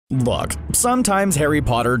Look, sometimes Harry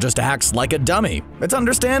Potter just acts like a dummy. It's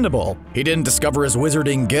understandable. He didn't discover his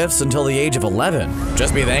wizarding gifts until the age of 11.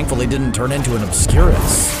 Just be thankful he didn't turn into an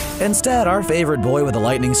obscurus. Instead, our favorite boy with a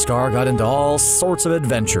lightning scar got into all sorts of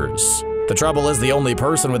adventures. The trouble is, the only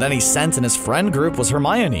person with any sense in his friend group was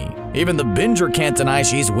Hermione. Even the Binger can't deny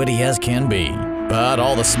she's witty as can be. But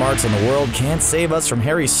all the smarts in the world can't save us from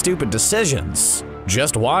Harry's stupid decisions.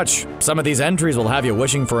 Just watch. Some of these entries will have you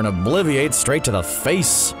wishing for an obliviate straight to the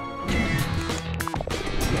face.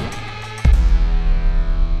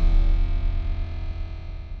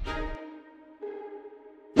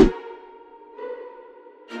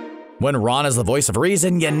 When Ron is the voice of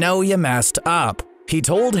reason, you know you messed up. He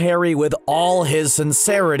told Harry with all his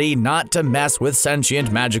sincerity not to mess with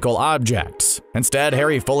sentient magical objects. Instead,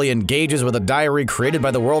 Harry fully engages with a diary created by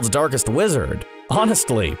the world's darkest wizard.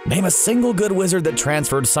 Honestly, name a single good wizard that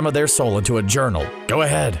transferred some of their soul into a journal. Go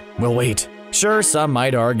ahead, we'll wait. Sure, some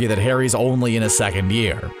might argue that Harry's only in his second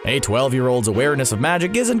year. A 12-year-old's awareness of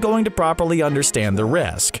magic isn't going to properly understand the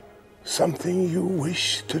risk. Something you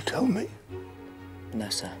wish to tell me? No,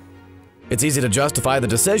 sir. It's easy to justify the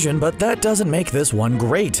decision, but that doesn't make this one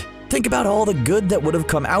great. Think about all the good that would have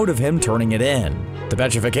come out of him turning it in. The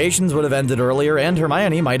petrifications would have ended earlier and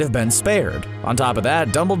Hermione might have been spared. On top of that,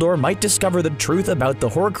 Dumbledore might discover the truth about the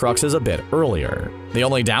Horcruxes a bit earlier. The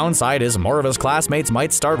only downside is more of his classmates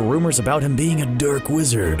might start rumors about him being a dark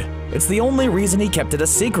wizard. It's the only reason he kept it a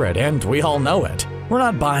secret, and we all know it. We're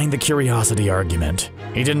not buying the curiosity argument.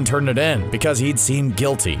 He didn't turn it in because he'd seem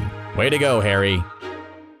guilty. Way to go, Harry.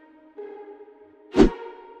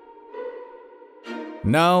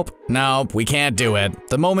 Nope, we can't do it.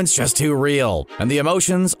 The moment's just too real, and the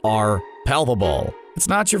emotions are palpable. It's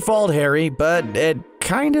not your fault, Harry, but it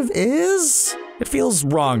kind of is? It feels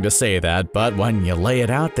wrong to say that, but when you lay it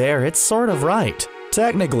out there, it's sort of right.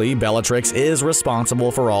 Technically, Bellatrix is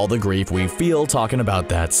responsible for all the grief we feel talking about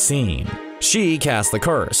that scene. She cast the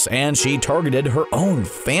curse, and she targeted her own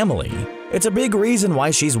family. It's a big reason why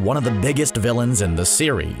she's one of the biggest villains in the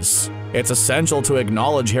series. It's essential to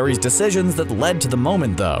acknowledge Harry's decisions that led to the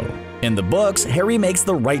moment, though. In the books, Harry makes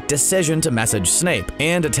the right decision to message Snape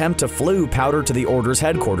and attempt to flew powder to the Order's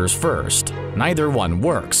headquarters first. Neither one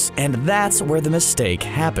works, and that's where the mistake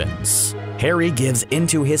happens. Harry gives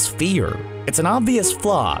into his fear. It's an obvious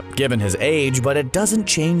flaw, given his age, but it doesn't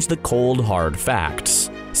change the cold, hard facts.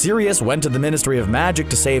 Sirius went to the Ministry of Magic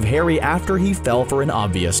to save Harry after he fell for an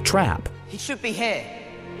obvious trap. He should be here.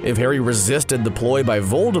 If Harry resisted the ploy by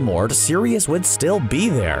Voldemort, Sirius would still be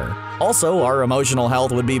there. Also, our emotional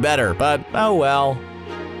health would be better, but oh well.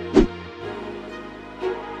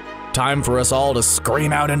 Time for us all to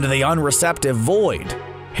scream out into the unreceptive void.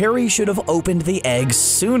 Harry should have opened the egg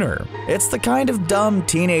sooner. It's the kind of dumb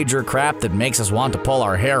teenager crap that makes us want to pull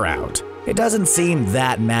our hair out. It doesn't seem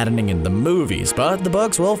that maddening in the movies, but the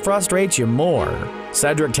books will frustrate you more.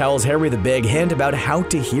 Cedric tells Harry the big hint about how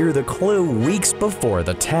to hear the clue weeks before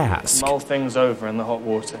the task. Mull things over in the hot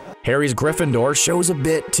water. Harry's Gryffindor shows a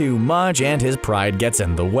bit too much and his pride gets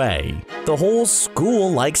in the way. The whole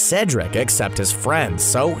school likes Cedric except his friends,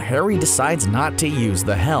 so Harry decides not to use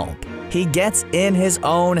the help. He gets in his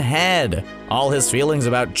own head. All his feelings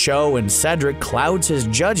about Cho and Cedric clouds his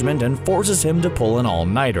judgment and forces him to pull an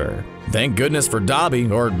all-nighter. Thank goodness for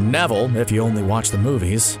Dobby, or Neville if you only watch the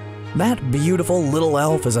movies. That beautiful little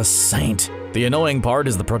elf is a saint. The annoying part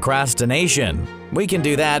is the procrastination. We can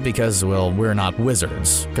do that because, well, we're not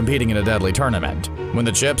wizards, competing in a deadly tournament. When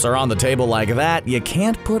the chips are on the table like that, you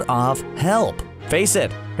can't put off help. Face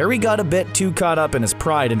it, Harry got a bit too caught up in his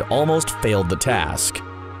pride and almost failed the task.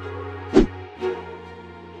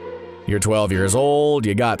 You're 12 years old,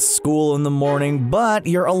 you got school in the morning, but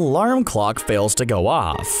your alarm clock fails to go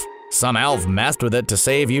off. Some elf messed with it to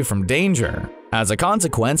save you from danger. As a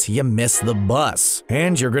consequence, you miss the bus,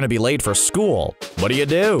 and you're gonna be late for school. What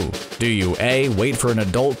do? Do you A, wait for an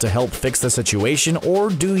adult to help fix the situation, or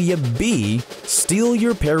do you B, steal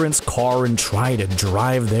your parents' car and try to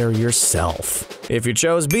drive there yourself? If you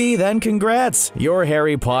chose B, then congrats, you're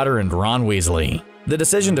Harry Potter and Ron Weasley. The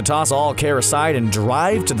decision to toss all care aside and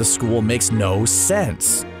drive to the school makes no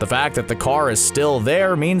sense. The fact that the car is still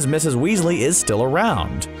there means Mrs. Weasley is still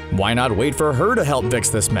around. Why not wait for her to help fix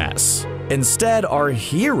this mess? Instead, our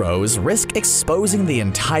heroes risk exposing the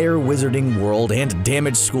entire wizarding world and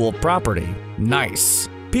damage school property. Nice.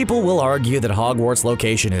 People will argue that Hogwarts'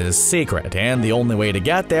 location is secret, and the only way to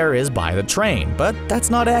get there is by the train, but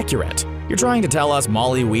that's not accurate. You're trying to tell us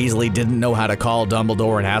Molly Weasley didn't know how to call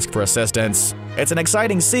Dumbledore and ask for assistance? It's an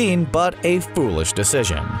exciting scene, but a foolish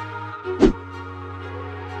decision.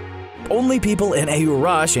 Only people in a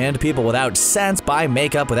rush and people without sense buy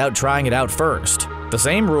makeup without trying it out first. The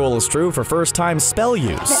same rule is true for first-time spell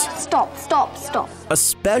use. Stop, stop, stop.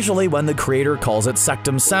 Especially when the creator calls it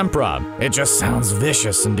Sectum Sempra. It just sounds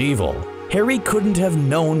vicious and evil. Harry couldn't have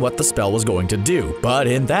known what the spell was going to do, but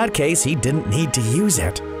in that case, he didn't need to use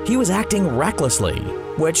it. He was acting recklessly.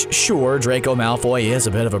 Which, sure, Draco Malfoy is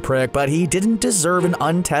a bit of a prick, but he didn't deserve an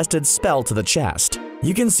untested spell to the chest.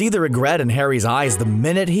 You can see the regret in Harry's eyes the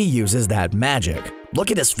minute he uses that magic. Look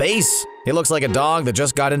at his face. He looks like a dog that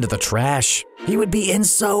just got into the trash. He would be in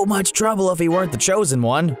so much trouble if he weren't the chosen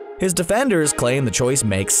one. His defenders claim the choice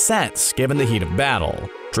makes sense, given the heat of battle.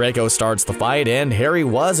 Draco starts the fight, and Harry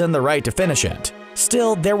was in the right to finish it.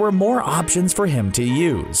 Still, there were more options for him to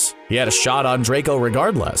use. He had a shot on Draco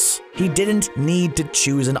regardless. He didn't need to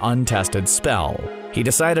choose an untested spell. He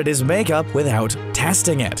decided his makeup without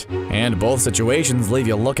testing it. And both situations leave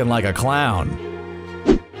you looking like a clown.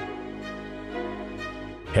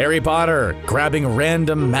 Harry Potter, grabbing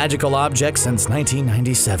random magical objects since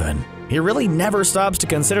 1997. He really never stops to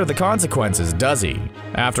consider the consequences, does he?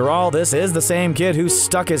 After all, this is the same kid who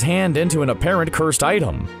stuck his hand into an apparent cursed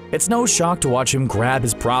item. It's no shock to watch him grab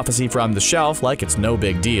his prophecy from the shelf like it's no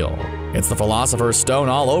big deal. It's the Philosopher's Stone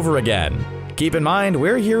all over again. Keep in mind,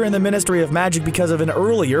 we're here in the Ministry of Magic because of an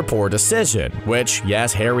earlier poor decision, which,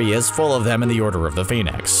 yes, Harry is full of them in the Order of the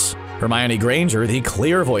Phoenix. Hermione Granger, the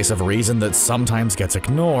clear voice of reason that sometimes gets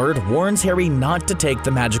ignored, warns Harry not to take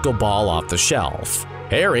the magical ball off the shelf.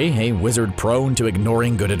 Harry, a wizard prone to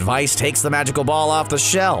ignoring good advice, takes the magical ball off the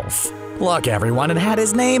shelf. Look, everyone, it had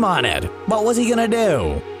his name on it. What was he gonna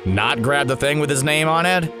do? Not grab the thing with his name on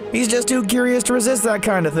it? He's just too curious to resist that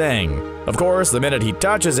kind of thing. Of course, the minute he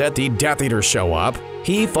touches it, the Death Eaters show up.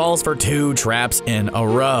 He falls for 2 traps in a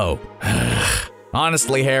row.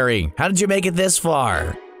 Honestly, Harry, how did you make it this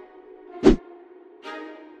far?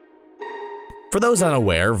 For those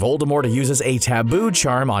unaware, Voldemort uses a taboo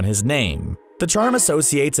charm on his name. The charm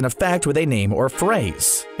associates an effect with a name or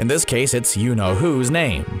phrase. In this case, it's you-know-who's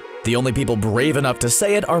name. The only people brave enough to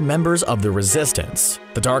say it are members of the Resistance.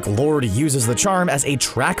 The Dark Lord uses the charm as a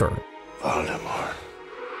tracker. Voldemort.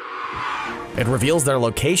 It reveals their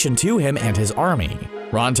location to him and his army.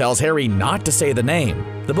 Ron tells Harry not to say the name.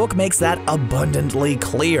 The book makes that abundantly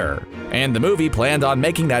clear, and the movie planned on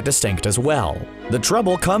making that distinct as well. The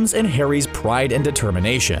trouble comes in Harry's pride and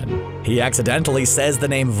determination. He accidentally says the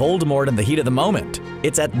name Voldemort in the heat of the moment.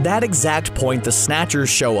 It's at that exact point the Snatchers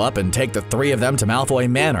show up and take the 3 of them to Malfoy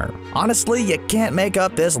Manor. Honestly, you can't make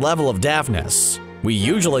up this level of daftness. We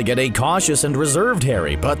usually get a cautious and reserved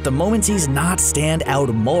Harry, but the moments he's not stand out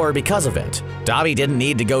more because of it. Dobby didn't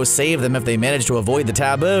need to go save them if they managed to avoid the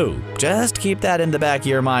taboo. Just keep that in the back of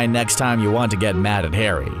your mind next time you want to get mad at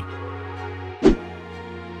Harry.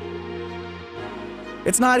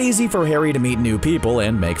 It's not easy for Harry to meet new people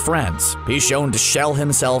and make friends. He's shown to shell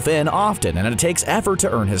himself in often, and it takes effort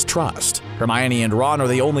to earn his trust. Hermione and Ron are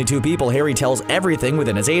the only 2 people Harry tells everything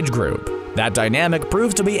within his age group. That dynamic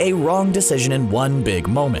proves to be a wrong decision in one big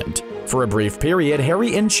moment. For a brief period,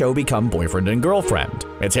 Harry and Cho become boyfriend and girlfriend.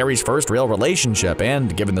 It's Harry's first real relationship,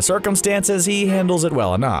 and given the circumstances, he handles it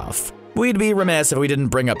well enough. We'd be remiss if we didn't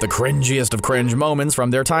bring up the cringiest of cringe moments from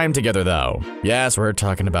their time together, though. Yes, we're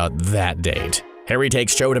talking about that date. Harry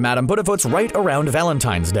takes Cho to Madame Putafoot's right around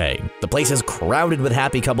Valentine's Day. The place is crowded with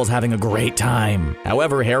happy couples having a great time.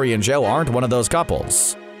 However, Harry and Cho aren't one of those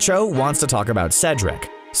couples. Cho wants to talk about Cedric,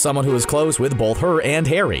 someone who is close with both her and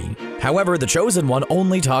Harry. However, the chosen one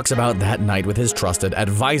only talks about that night with his trusted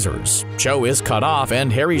advisors. Cho is cut off,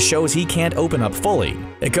 and Harry shows he can't open up fully.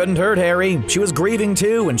 It couldn't hurt Harry. She was grieving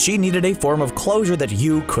too, and she needed a form of closure that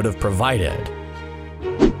you could have provided.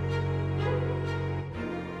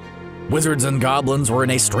 Wizards and goblins were in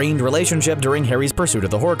a strained relationship during Harry's pursuit of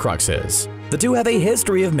the Horcruxes. The 2 have a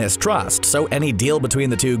history of mistrust, so any deal between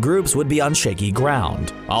the 2 groups would be on shaky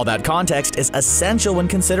ground. All that context is essential when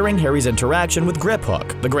considering Harry's interaction with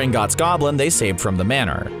Griphook, the Gringotts goblin they saved from the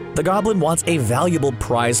manor. The goblin wants a valuable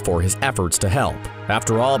prize for his efforts to help.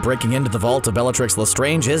 After all, breaking into the vault of Bellatrix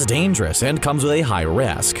Lestrange is dangerous and comes with a high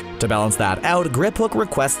risk. To balance that out, Griphook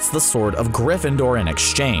requests the Sword of Gryffindor in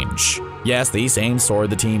exchange. Yes, the same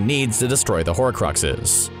sword the team needs to destroy the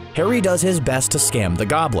Horcruxes. Harry does his best to scam the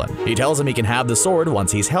goblin. He tells him he can have the sword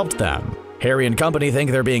once he's helped them. Harry and company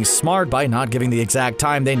think they're being smart by not giving the exact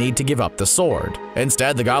time they need to give up the sword.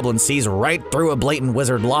 Instead, the goblin sees right through a blatant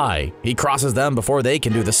wizard lie. He crosses them before they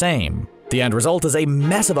can do the same. The end result is a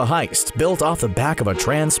mess of a heist built off the back of a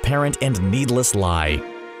transparent and needless lie.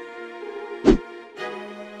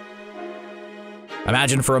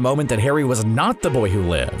 Imagine for a moment that Harry was not the boy who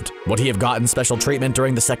lived. Would he have gotten special treatment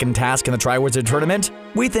during the second task in the Triwizard Tournament?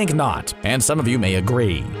 We think not, and some of you may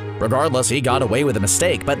agree. Regardless, he got away with a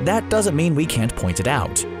mistake, but that doesn't mean we can't point it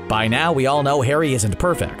out. By now, we all know Harry isn't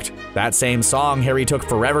perfect. That same song Harry took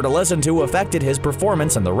forever to listen to affected his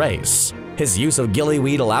performance in the race. His use of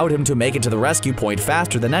gillyweed allowed him to make it to the rescue point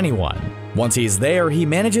faster than anyone. Once he's there, he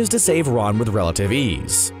manages to save Ron with relative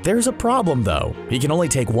ease. There's a problem though, he can only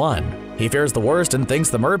take one. He fears the worst and thinks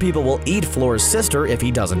the merpeople will eat Fleur's sister if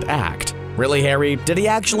he doesn't act. Really, Harry? Did he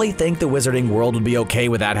actually think the wizarding world would be okay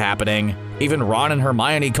with that happening? Even Ron and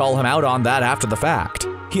Hermione call him out on that after the fact.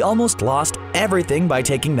 He almost lost everything by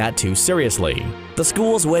taking that too seriously. The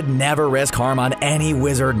schools would never risk harm on any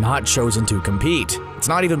wizard not chosen to compete. It's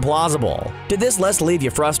not even plausible. Did this list leave you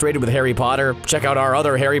frustrated with Harry Potter? Check out our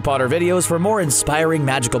other Harry Potter videos for more inspiring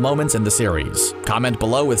magical moments in the series. Comment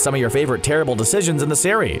below with some of your favorite terrible decisions in the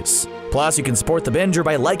series. Plus, you can support the Binger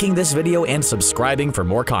by liking this video and subscribing for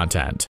more content.